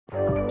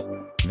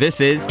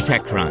This is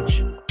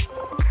TechCrunch.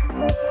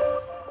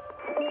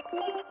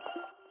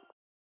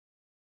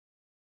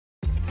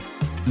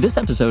 This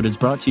episode is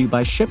brought to you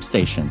by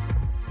ShipStation.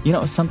 You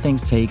know, some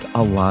things take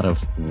a lot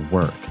of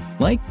work,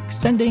 like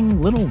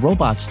sending little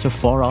robots to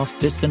far-off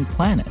distant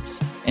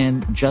planets.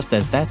 And just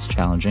as that's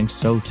challenging,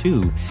 so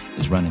too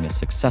is running a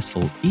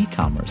successful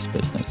e-commerce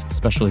business,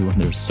 especially when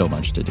there's so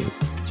much to do.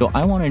 So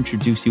I want to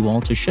introduce you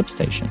all to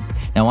ShipStation.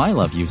 Now, I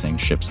love using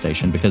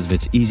ShipStation because of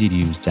its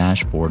easy-to-use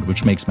dashboard,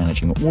 which makes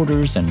managing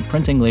orders and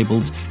printing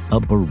labels a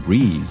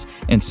breeze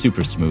and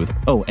super smooth.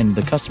 Oh, and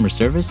the customer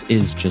service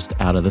is just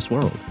out of this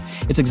world.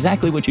 It's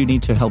exactly what you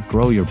need to help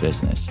grow your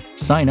business.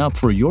 Sign up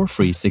for your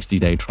free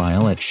 60-day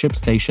trial at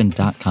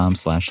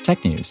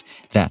shipstation.com/technews.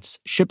 That's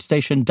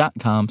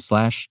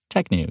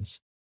shipstation.com/technews.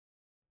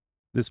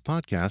 This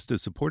podcast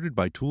is supported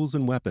by Tools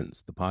and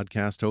Weapons, the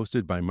podcast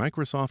hosted by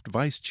Microsoft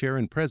Vice Chair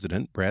and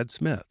President Brad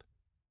Smith.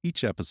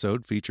 Each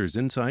episode features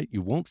insight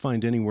you won't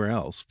find anywhere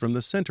else from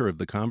the center of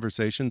the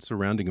conversation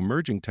surrounding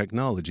emerging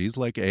technologies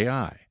like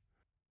AI.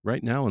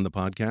 Right now in the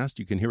podcast,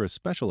 you can hear a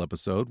special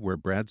episode where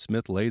Brad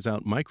Smith lays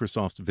out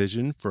Microsoft's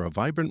vision for a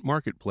vibrant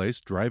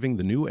marketplace driving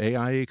the new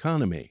AI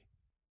economy.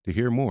 To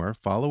hear more,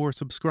 follow or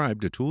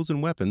subscribe to Tools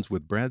and Weapons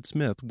with Brad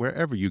Smith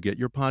wherever you get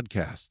your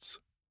podcasts.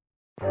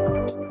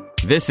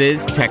 This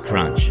is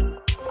TechCrunch.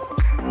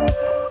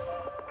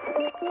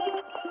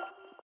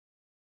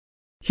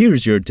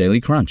 Here's your Daily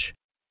Crunch.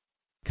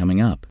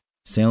 Coming up,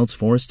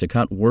 Salesforce to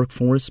cut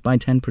workforce by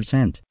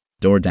 10%,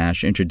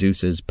 DoorDash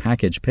introduces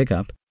package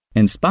pickup,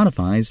 and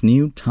Spotify's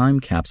new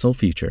time capsule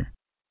feature.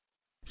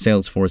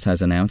 Salesforce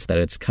has announced that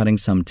it's cutting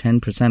some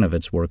 10% of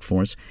its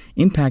workforce,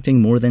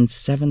 impacting more than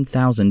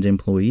 7,000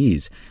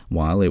 employees,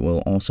 while it will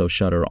also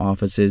shutter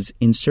offices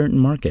in certain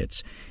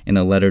markets. In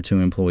a letter to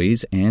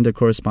employees and a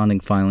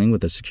corresponding filing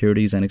with the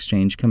Securities and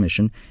Exchange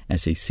Commission,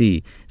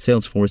 SEC,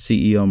 Salesforce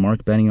CEO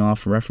Marc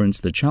Benioff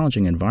referenced the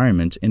challenging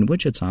environment in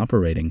which it's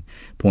operating,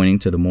 pointing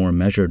to the more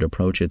measured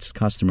approach its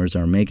customers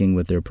are making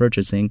with their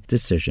purchasing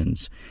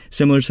decisions.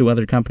 Similar to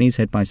other companies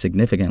hit by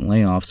significant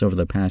layoffs over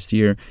the past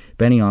year,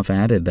 Benioff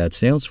added that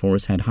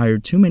Salesforce had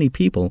hired too many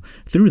people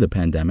through the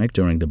pandemic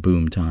during the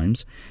boom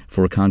times.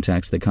 For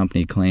context, the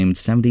company claimed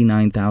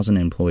 79,000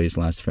 employees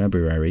last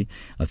February,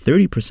 a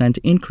 30%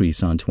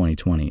 increase on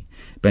 2020.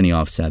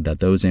 Benioff said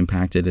that those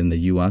impacted in the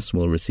U.S.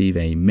 will receive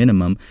a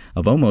minimum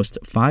of almost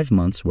 5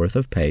 months' worth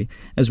of pay,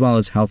 as well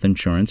as health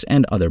insurance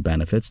and other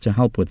benefits to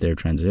help with their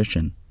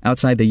transition.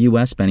 Outside the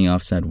U.S.,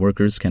 Benioff said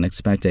workers can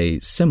expect a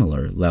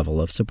similar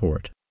level of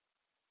support.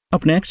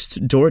 Up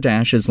next,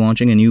 DoorDash is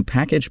launching a new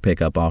package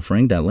pickup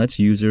offering that lets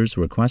users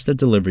request a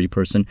delivery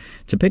person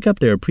to pick up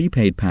their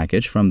prepaid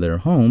package from their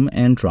home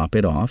and drop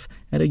it off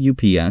at a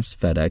UPS,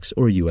 FedEx,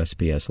 or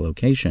USPS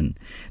location.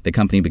 The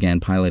company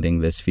began piloting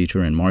this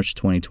feature in March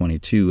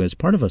 2022 as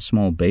part of a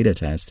small beta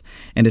test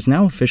and is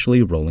now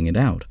officially rolling it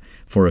out.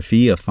 For a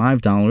fee of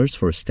 $5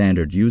 for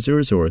standard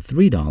users or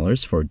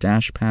 $3 for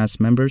DashPass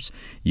members,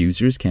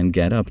 users can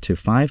get up to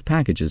 5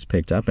 packages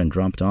picked up and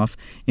dropped off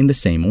in the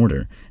same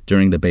order.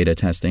 During the beta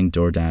testing,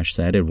 DoorDash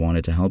said it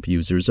wanted to help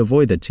users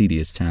avoid the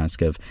tedious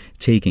task of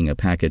taking a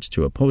package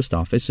to a post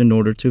office in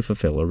order to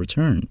fulfill a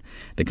return.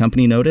 The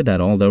company noted that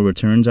although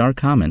returns are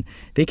common,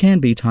 they can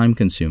be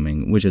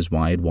time-consuming, which is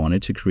why it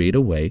wanted to create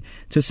a way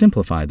to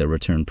simplify the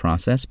return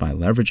process by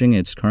leveraging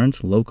its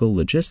current local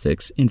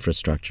logistics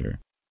infrastructure.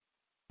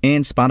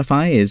 And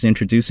Spotify is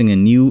introducing a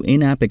new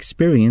in-app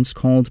experience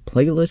called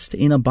Playlist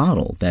in a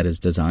Bottle that is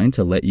designed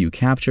to let you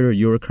capture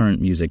your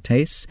current music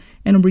tastes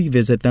and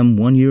revisit them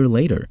 1 year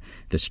later.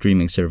 The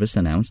streaming service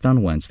announced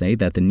on Wednesday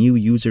that the new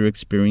user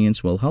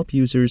experience will help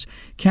users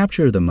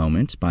capture the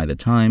moment by the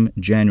time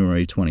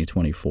January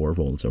 2024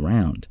 rolls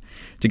around.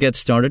 To get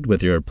started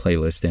with your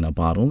Playlist in a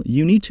Bottle,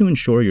 you need to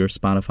ensure your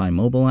Spotify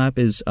mobile app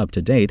is up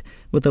to date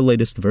with the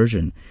latest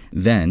version.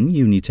 Then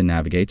you need to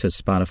navigate to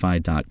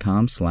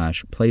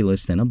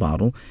spotify.com/playlistinabottle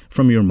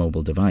from your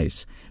mobile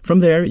device. From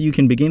there, you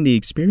can begin the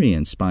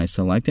experience by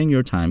selecting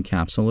your time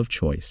capsule of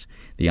choice.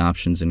 The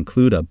options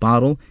include a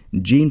bottle,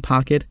 jean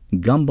pocket,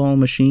 gumball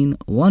machine,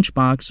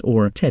 lunchbox,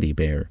 or teddy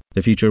bear.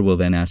 The feature will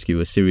then ask you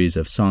a series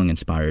of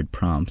song-inspired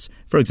prompts.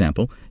 For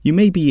example, you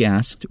may be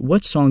asked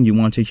what song you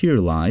want to hear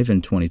live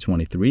in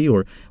 2023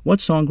 or what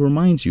song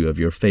reminds you of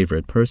your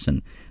favorite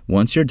person.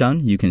 Once you're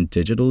done, you can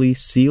digitally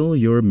seal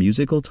your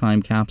musical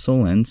time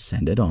capsule and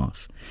send it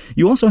off.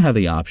 You also have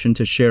the option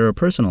to share a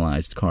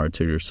personalized card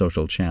to your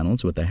social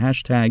channels with the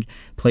hashtag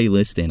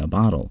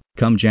 #PlaylistInABottle.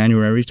 Come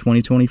January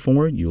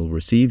 2024, you'll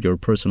receive your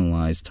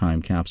personalized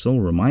time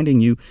capsule reminding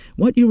you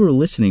what you were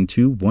listening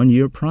to 1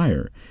 year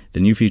prior. The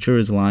new feature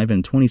is live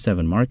in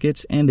 27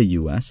 markets and the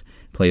U.S.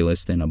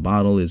 Playlist in a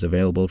Bottle is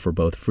available for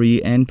both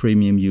free and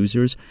premium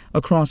users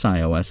across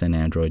iOS and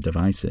Android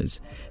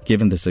devices.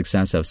 Given the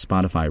success of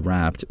Spotify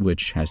Wrapped,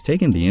 which has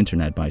taken the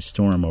internet by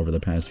storm over the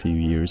past few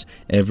years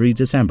every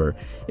December,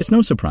 it's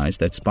no surprise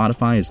that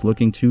Spotify is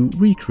looking to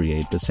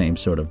recreate the same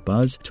sort of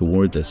buzz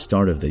toward the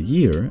start of the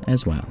year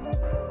as well.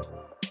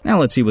 Now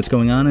let's see what's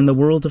going on in the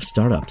world of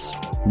startups.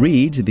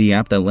 Read, the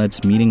app that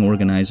lets meeting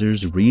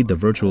organizers read the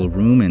virtual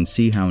room and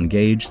see how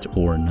engaged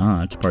or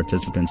not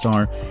participants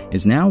are,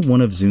 is now one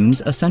of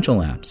Zoom's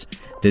essential apps.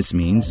 This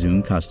means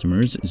Zoom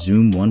customers,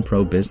 Zoom One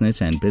Pro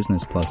Business and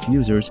Business Plus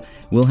users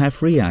will have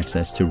free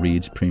access to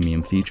Read's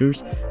premium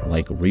features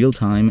like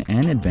real-time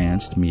and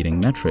advanced meeting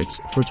metrics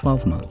for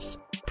 12 months.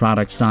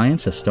 Product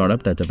Science, a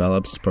startup that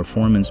develops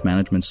performance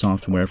management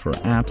software for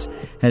apps,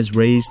 has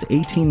raised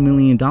 $18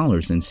 million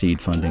in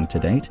seed funding to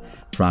date.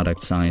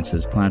 Product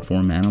Science's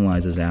platform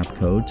analyzes app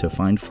code to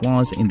find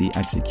flaws in the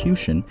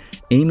execution,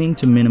 aiming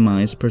to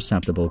minimize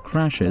perceptible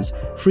crashes,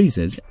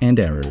 freezes, and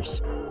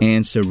errors.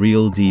 And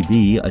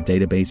SurrealDB, a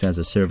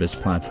database-as-a-service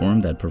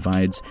platform that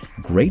provides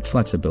great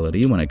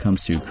flexibility when it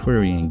comes to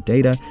querying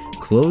data,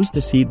 closed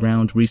a seed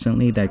round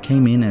recently that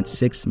came in at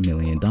 $6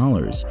 million.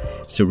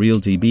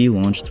 SurrealDB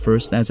launched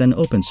first as an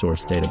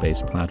open-source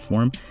database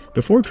platform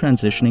before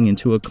transitioning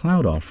into a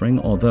cloud offering,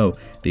 although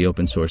the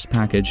open-source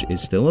package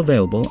is still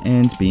available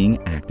and being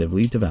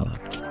actively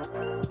developed.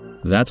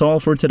 That's all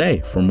for today.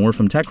 For more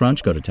from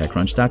TechCrunch, go to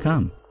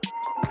TechCrunch.com.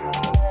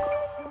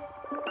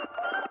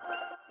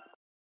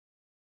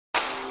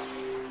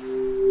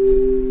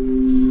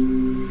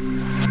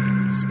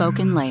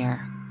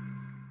 SpokenLayer.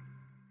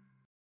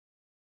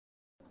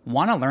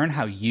 Want to learn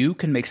how you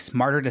can make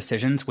smarter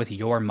decisions with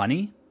your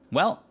money?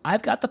 Well,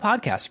 I've got the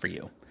podcast for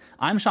you.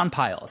 I'm Sean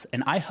Piles,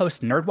 and I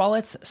host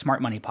NerdWallet's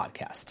Smart Money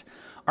Podcast.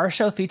 Our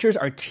show features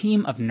our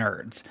team of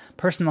nerds,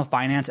 personal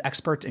finance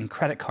experts in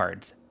credit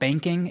cards,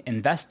 banking,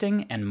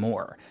 investing, and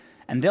more.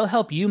 And they'll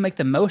help you make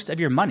the most of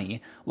your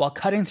money while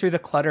cutting through the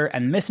clutter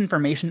and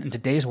misinformation in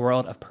today's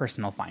world of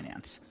personal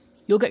finance.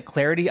 You'll get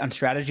clarity on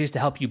strategies to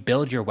help you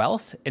build your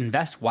wealth,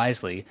 invest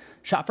wisely,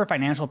 shop for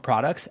financial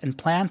products, and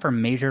plan for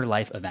major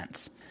life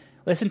events.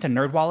 Listen to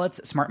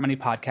NerdWallet's Smart Money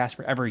Podcast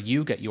wherever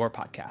you get your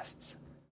podcasts.